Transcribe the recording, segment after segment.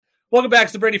Welcome back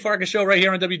to the Brady Farkas Show right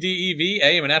here on WDEV,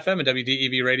 AM and FM, and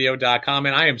WDEVradio.com.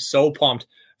 And I am so pumped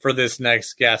for this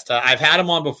next guest. I've had him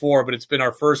on before, but it's been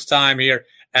our first time here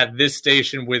at this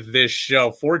station with this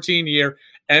show. 14-year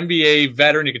NBA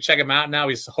veteran. You can check him out now.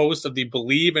 He's the host of the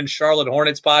Believe in Charlotte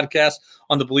Hornets podcast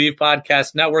on the Believe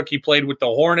Podcast Network. He played with the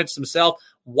Hornets himself,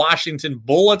 Washington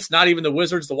Bullets, not even the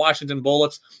Wizards, the Washington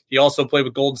Bullets. He also played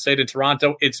with Golden State in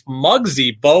Toronto. It's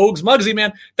Muggsy Bogues. Muggsy,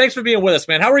 man, thanks for being with us,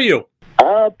 man. How are you?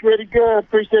 Pretty good.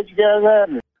 Appreciate you guys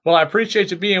having me. Well, I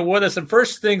appreciate you being with us. And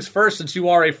first things first, since you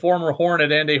are a former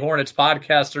Hornet and a Hornets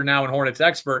podcaster now and Hornets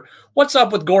expert, what's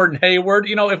up with Gordon Hayward?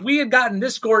 You know, if we had gotten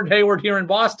this Gordon Hayward here in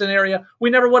Boston area, we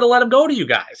never would have let him go to you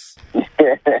guys.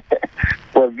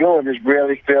 Well, Gordon is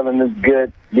really feeling as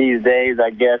good these days, I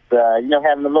guess. Having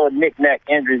a little knick-knack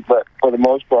injuries, but for the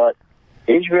most part,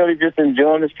 he's really just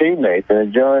enjoying his teammates and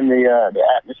enjoying the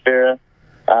atmosphere,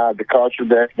 the culture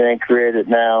that's being created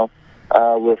now.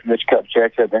 With Mitch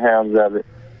Kupchak at the helms of it.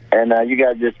 And you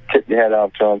got to just tip your head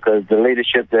off to him because the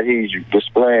leadership that he's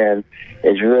displaying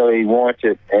is really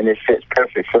warranted, and it fits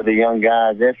perfect for the young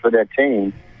guys and for that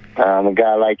team. A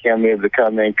guy like him able to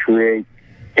come in, create,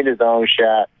 hit his own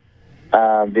shot,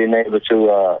 being able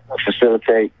to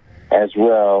facilitate as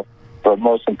well, but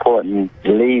most important,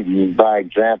 leading by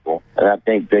example. And I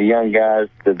think the young guys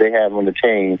that they have on the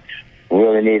team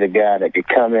really need a guy that could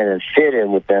come in and fit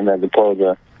in with them as opposed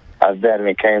to a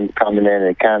veteran coming in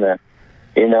and kind of,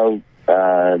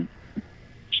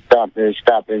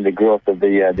 stopping the growth of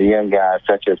the young guys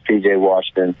such as P.J.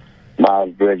 Washington,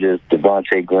 Miles Bridges,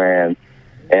 Devontae Graham,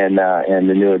 and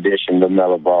the new addition,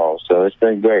 LaMelo Ball. So it's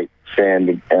been great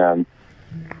seeing the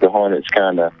Hornets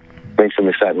kind of bring some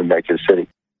excitement back to the city.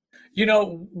 You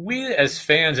know, we as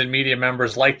fans and media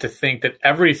members like to think that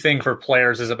everything for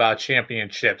players is about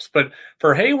championships. But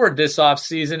for Hayward this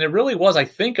offseason, it really was, I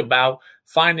think, about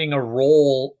finding a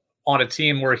role on a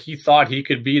team where he thought he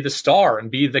could be the star and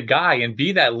be the guy and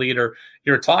be that leader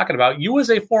you're talking about. You as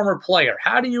a former player,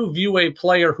 how do you view a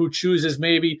player who chooses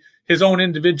maybe his own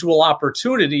individual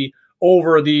opportunity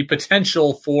over the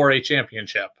potential for a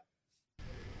championship?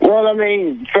 Well, I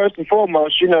mean, first and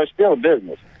foremost, it's still a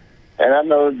business. And I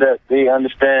know that they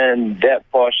understand that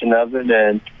portion of it,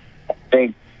 and I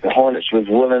think the Hornets was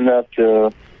willing enough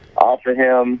to offer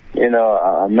him,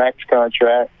 a max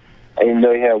contract, even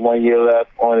though he had 1 year left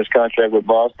on his contract with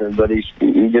Boston. But he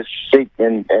just seeked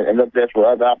and looked there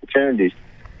for other opportunities,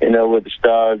 with the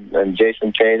stars and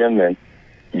Jason Tatum and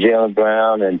Jaylen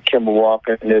Brown and Kemba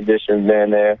Walker in addition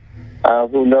being there.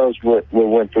 Who knows what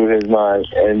went through his mind?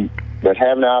 But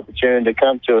having the opportunity to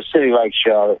come to a city like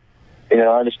Charlotte,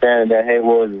 understanding that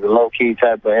Hayward is a low-key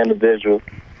type of individual,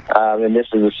 and this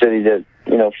is a city that,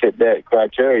 fit that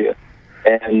criteria.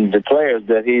 And the players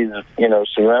that he's,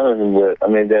 surrounded him with,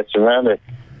 that surrounded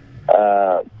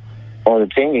on the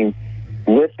team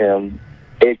with him,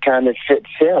 it kind of fits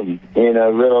him,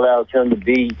 really allows him to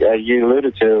be, as you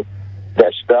alluded to,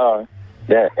 that star.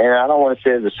 And I don't want to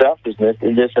say it's a selfishness,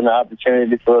 it's just an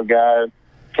opportunity for a guy to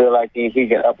feel like he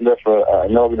can uplift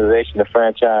an organization, a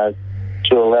franchise,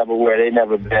 to a level where they've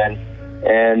never been,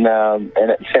 and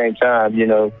at the same time,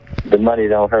 the money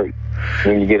don't hurt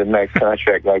when you get a max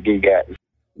contract like he got.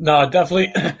 No,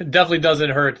 definitely doesn't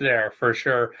hurt there for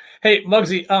sure. Hey,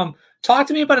 Muggsy, talk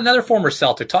to me about another former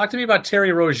Celtic. Talk to me about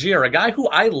Terry Rozier, a guy who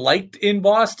I liked in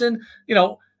Boston.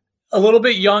 A little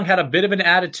bit young, had a bit of an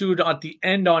attitude at the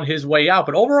end on his way out.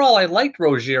 But overall, I liked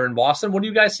Rozier in Boston. What do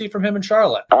you guys see from him in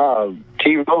Charlotte?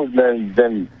 T-Rose's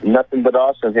been nothing but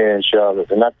awesome here in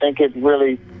Charlotte. And I think it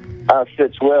really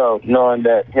fits well knowing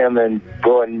that him and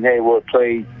Gordon Hayward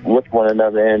played with one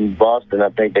another in Boston. I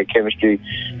think that chemistry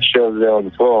shows it on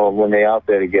the floor when they're out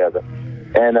there together.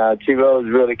 And T-Rose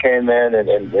really came in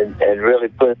and really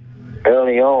put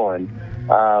early on,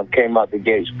 came out the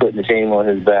gates, putting the team on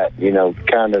his back,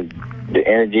 kind of the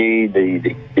energy,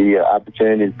 the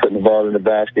opportunity, putting the ball in the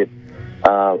basket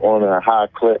on a high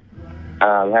clip,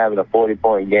 having a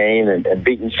 40-point game and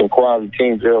beating some quality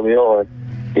teams early on.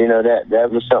 That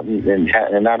was something,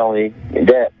 and not only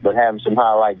that, but having some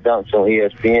highlight dunks on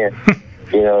ESPN,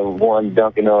 one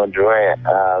dunking on Durant.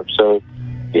 So,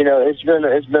 it's been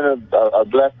a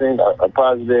blessing, a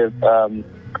positive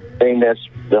thing that's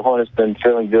the Hornets been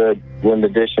feeling good when they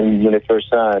first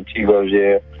signed T.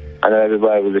 Rozier. I know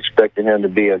everybody was expecting him to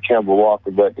be a Kemba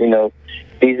Walker, but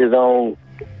he's his own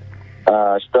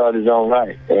star, his own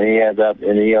right, and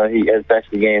he affects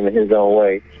the game in his own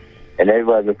way. And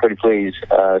everybody's been pretty pleased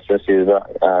since he's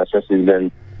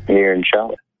been here in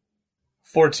Charlotte.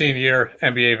 14-year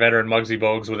NBA veteran Muggsy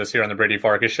Bogues with us here on the Brady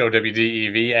Farkas Show,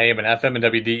 WDEV, AM and FM, and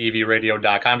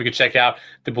WDEVradio.com. You can check out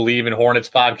the Believe in Hornets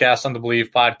podcast on the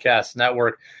Believe Podcast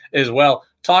Network as well.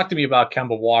 Talk to me about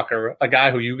Kemba Walker, a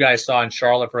guy who you guys saw in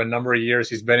Charlotte for a number of years.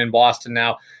 He's been in Boston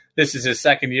now. This is his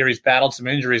second year. He's battled some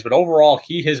injuries, but overall,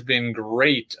 he has been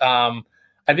great. I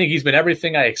think he's been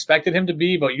everything I expected him to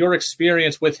be, but your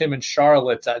experience with him in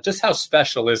Charlotte, just how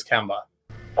special is Kemba?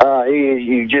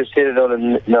 He just hit it on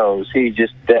the nose. He's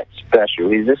just that special.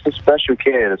 He's just a special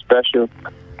kid, a special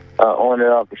on and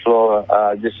off the floor.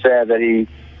 Just sad that he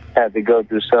had to go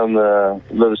through some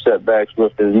little setbacks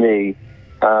with his knee.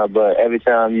 But every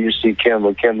time you see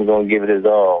Kemba gonna give it his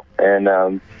all. And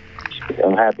I'm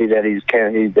happy that he's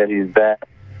back.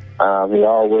 He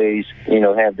always,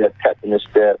 have that pep in his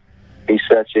step. He's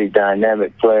such a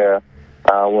dynamic player.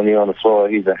 When he's on the floor,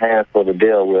 he's a handful to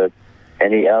deal with.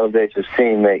 And he elevates his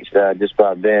teammates just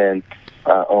by being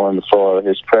on the floor,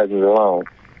 his presence alone.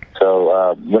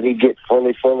 So when he gets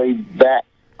fully back,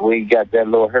 we got that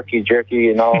little herky-jerky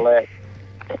and all that.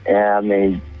 And, I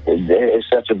mean, it's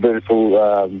such a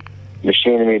beautiful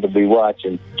machinery to be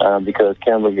watching because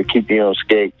Kemba can keep you on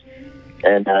skates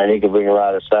and he can bring a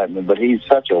lot of excitement. But he's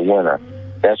such a winner.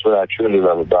 That's what I truly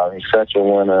love about him. He's such a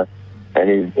winner,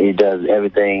 and he does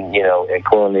everything,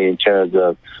 accordingly in terms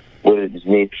of what is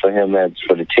needed for him as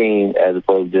for the team as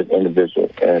opposed to just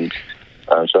individual. And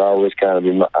so I always kind of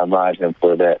admired him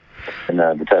for that and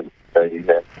the type of stuff he's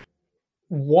had.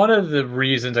 One of the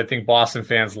reasons I think Boston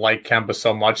fans like Kemba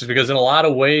so much is because in a lot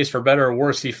of ways, for better or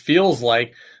worse, he feels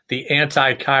like the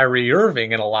anti-Kyrie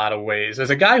Irving in a lot of ways. As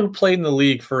a guy who played in the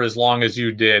league for as long as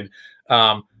you did,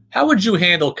 how would you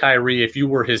handle Kyrie if you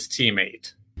were his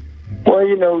teammate? Well,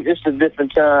 it's a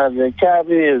different time, and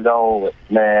Kyrie is on it,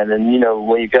 man. And,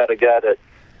 when you got a guy that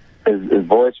is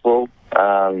voiceful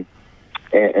and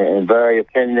very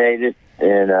opinionated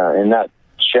and not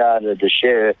shy to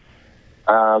share it,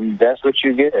 that's what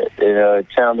you get.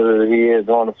 Talented as he is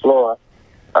on the floor,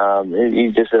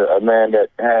 he's just a man that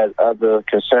has other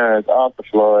concerns off the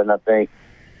floor, and I think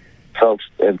folks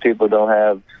and people don't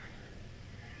have,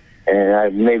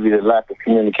 and maybe the lack of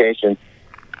communication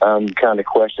kind of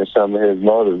question some of his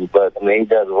motives. But, I mean, he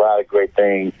does a lot of great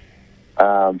things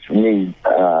for me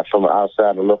from an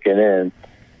outsider looking in.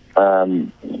 I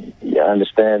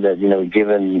understand that,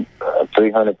 giving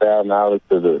 $300,000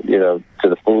 to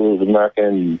the Food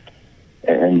American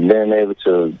and being able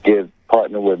to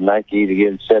partner with Nike to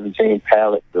give 17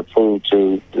 pallets of food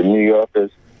to the New Yorkers.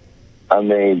 I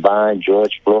mean, buying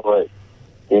George Floyd,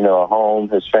 a home,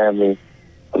 his family.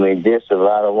 I mean, there's a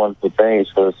lot of wonderful things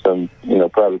for some,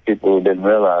 probably people who didn't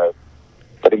realize.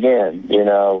 But again,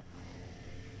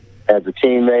 as a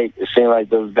teammate, it seemed like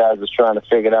those guys was trying to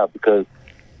figure it out because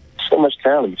so much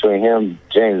talent between him,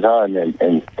 James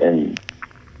Harden, and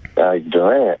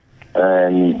Durant.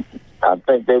 And I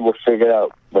think they will figure it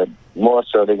out, but more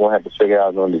so they're going to have to figure it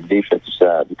out on the defensive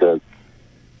side because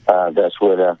that's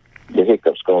where the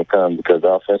hiccups going to come because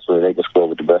offensively they can score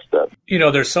with the best of them.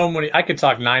 There's so many – I could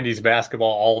talk 90s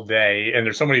basketball all day, and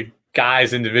there's so many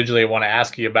guys individually I want to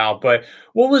ask you about. But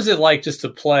what was it like just to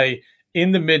play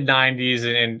in the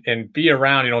mid-90s and be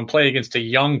around, and play against a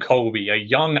young Kobe, a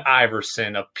young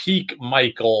Iverson, a peak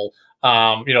Michael,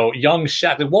 young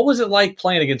Shaq? What was it like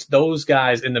playing against those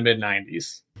guys in the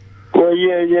mid-90s? Well,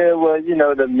 yeah. Well,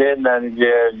 the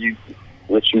mid-90s,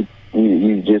 which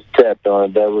you just tapped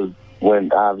on, that was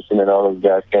when Iverson and all those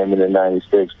guys came in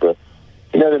 96. But,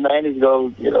 the 90s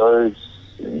go, it's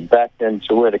back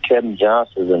into where the Kevin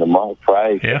Johnsons and the Mark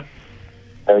Price. Yeah.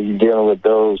 You're dealing with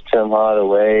those Tim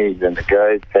Hardaways and the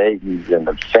Gary Paytons and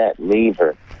the Fat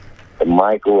Lever, the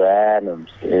Michael Adams,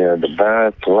 the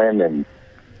Barnes Lemon.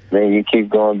 Then you keep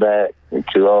going back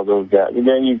to all those guys. And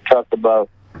then you talk about,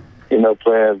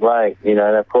 players like, and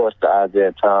of course the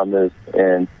Isaiah Thomas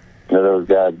and those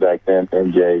guys back then,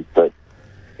 MJs. But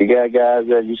you got guys,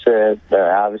 as you said,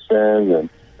 Iverson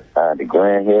and the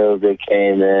Grant Hills that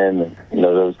came in, and,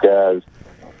 those guys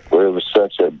where it was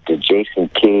such the Jason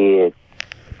Kidd,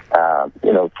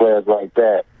 players like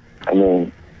that. I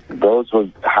mean, those were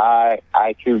high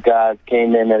IQ guys,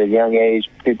 came in at a young age.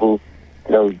 People,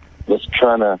 was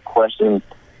trying to question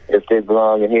if they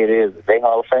belong, and here it is. They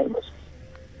Hall of Famers.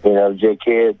 J.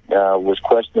 Kidd was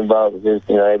questioning about his,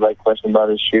 everybody questioned about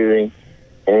his shooting,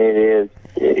 and it is.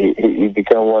 He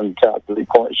become one of the top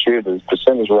 3-point shooters,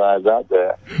 percentage-wise, out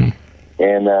there.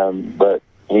 And but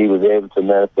he was able to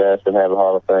manifest and have a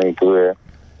Hall of Fame career.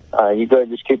 You got to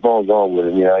just keep on going with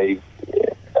it.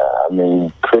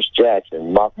 Chris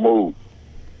Jackson, Mahmoud.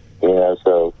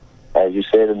 So as you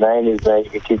said, the 90s, man, you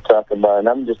can keep talking about, and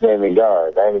I'm just naming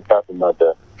guards. I ain't even talking about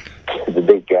the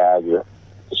big guys,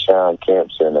 Sean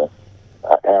Kemps and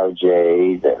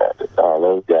LJs and all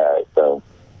those guys. So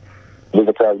we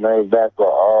can talk men's basketball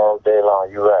all day long.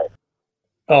 You're right.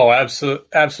 Oh,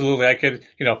 absolutely. I could,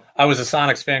 I was a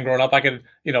Sonics fan growing up. I could,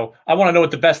 I want to know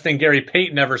what the best thing Gary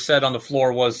Payton ever said on the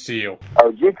floor was to you.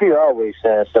 Oh, GP always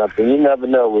saying something. You never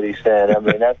know what he's saying. I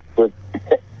mean, that's what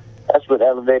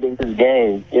elevating his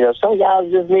game. Some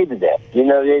guys just needed that. They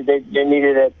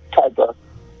needed that type of,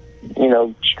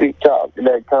 street talk,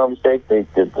 that conversation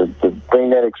to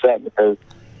bring that excitement. Because,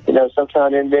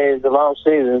 sometimes in days, a long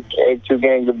season, 82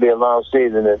 games would be a long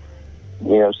season. And,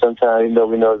 sometimes,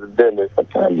 we know the business.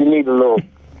 Sometimes you need a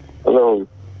little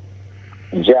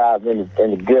job in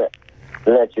the gut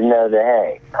to let you know that,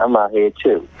 hey, I'm out here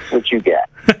too. What you got?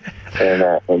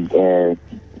 and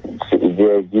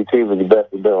GT was the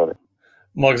best at doing it.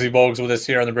 Muggsy Bogues with us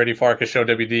here on the Brady Farkas Show,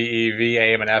 WDEV,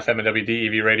 AM and FM, and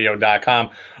WDEVradio.com.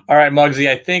 All right, Muggsy,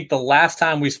 I think the last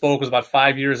time we spoke was about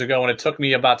 5 years ago, and it took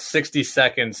me about 60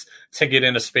 seconds to get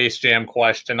in a Space Jam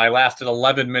question. I lasted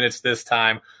 11 minutes this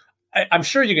time. I'm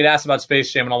sure you get asked about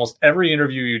Space Jam in almost every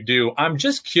interview you do. I'm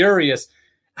just curious,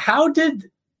 how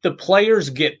did the players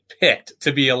get picked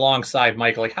to be alongside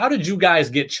Michael? Like, how did you guys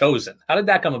get chosen? How did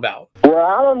that come about? Well,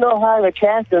 I don't know how the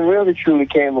casting really truly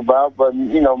came about, but,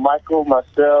 Michael,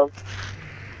 myself,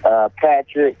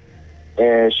 Patrick,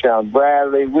 and Sean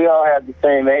Bradley, we all had the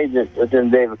same agent within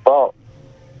David Falk.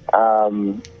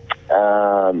 And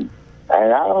I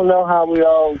don't know how we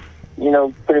all,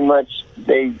 pretty much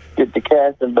they did the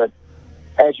casting, but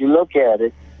as you look at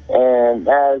it, and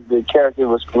as the character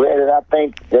was created, I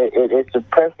think that it's a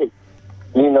perfect,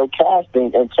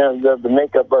 casting in terms of the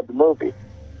makeup of the movie.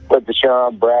 With the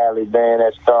Sean Bradley band,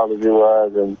 as tall as he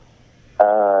was, and,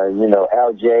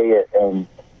 LJ and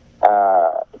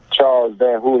Charles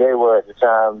Band, who they were at the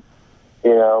time,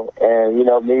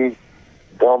 and, me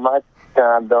doing my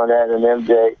time doing that and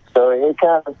MJ. So it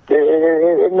kind of,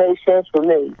 it made sense for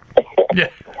me. Yeah.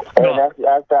 And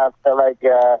that's how I felt like,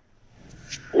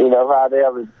 how they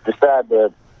ever decide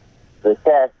to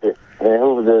cast it, and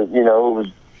who was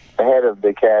the head of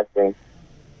the casting.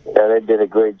 They did a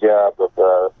great job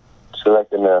of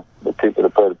selecting the people to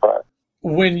play the part.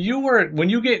 When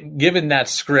you get given that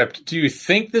script, do you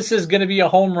think this is going to be a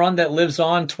home run that lives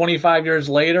on 25 years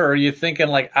later, or are you thinking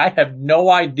like, I have no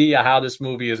idea how this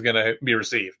movie is going to be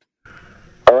received?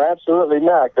 Oh, absolutely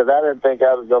not, because I didn't think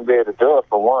I was going to be able to do it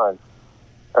for one.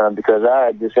 Because I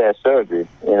had just had surgery.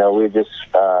 We just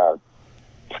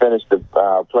finished the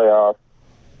playoff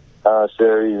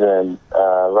series, and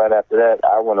right after that,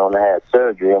 I went on and had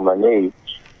surgery on my knee,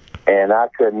 and I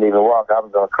couldn't even walk. I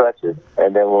was on crutches.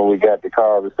 And then when we got the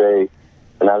call to say,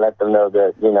 and I let them know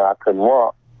that, I couldn't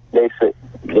walk, they said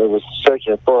they were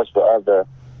searching for us for other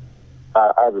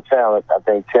talent. I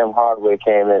think Tim Hardaway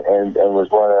came in and was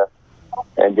one of,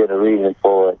 and did a reading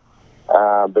for it.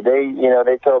 But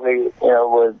they told me,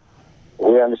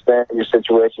 we understand your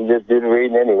situation, just do the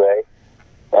reading anyway,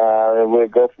 and we'll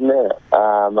go from there.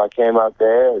 I came out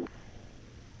there and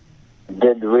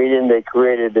did the reading. They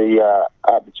created the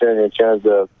opportunity in terms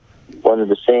of one of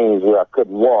the scenes where I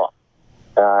couldn't walk.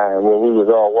 And when we was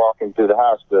all walking through the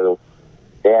hospital,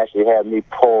 they actually had me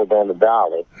pulled on the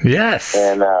dolly. Yes.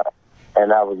 And I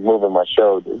was moving my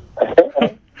shoulders.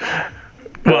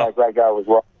 Well, like I was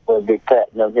walking with a big pat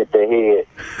and them hit their head.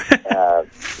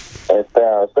 And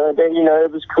so then,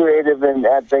 it was creative, and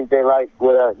I think they liked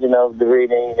what the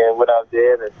reading and what I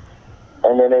did,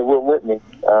 and then they went with me.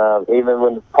 Even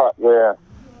when the part where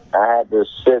I had to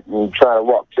sit and try to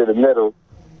walk to the middle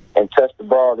and touch the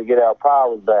ball to get our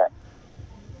powers back.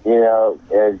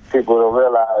 And people don't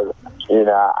realize,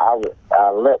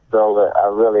 I limped over it. I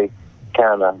really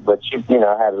kind of, but I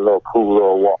had a little cool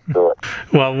little walk to it.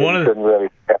 Well, couldn't really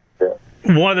catch it.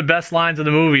 One of the best lines of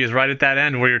the movie is right at that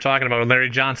end where you're talking about when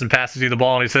Larry Johnson passes you the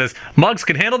ball and he says, "Muggs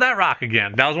can handle that rock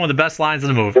again." That was one of the best lines of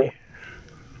the movie.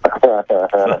 Yeah,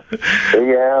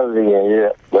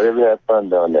 but we had fun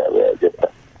doing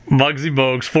that. Muggsy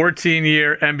Bogues,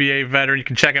 14-year NBA veteran. You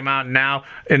can check him out now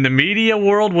in the media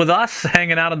world with us,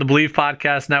 hanging out on the Believe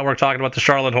Podcast Network, talking about the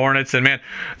Charlotte Hornets. And, man,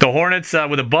 the Hornets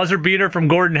with a buzzer beater from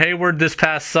Gordon Hayward this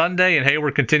past Sunday, and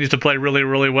Hayward continues to play really,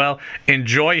 really well.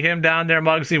 Enjoy him down there,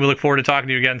 Muggsy. We look forward to talking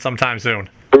to you again sometime soon.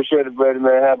 Appreciate it, Brady,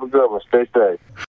 man. Have a good one. Stay safe.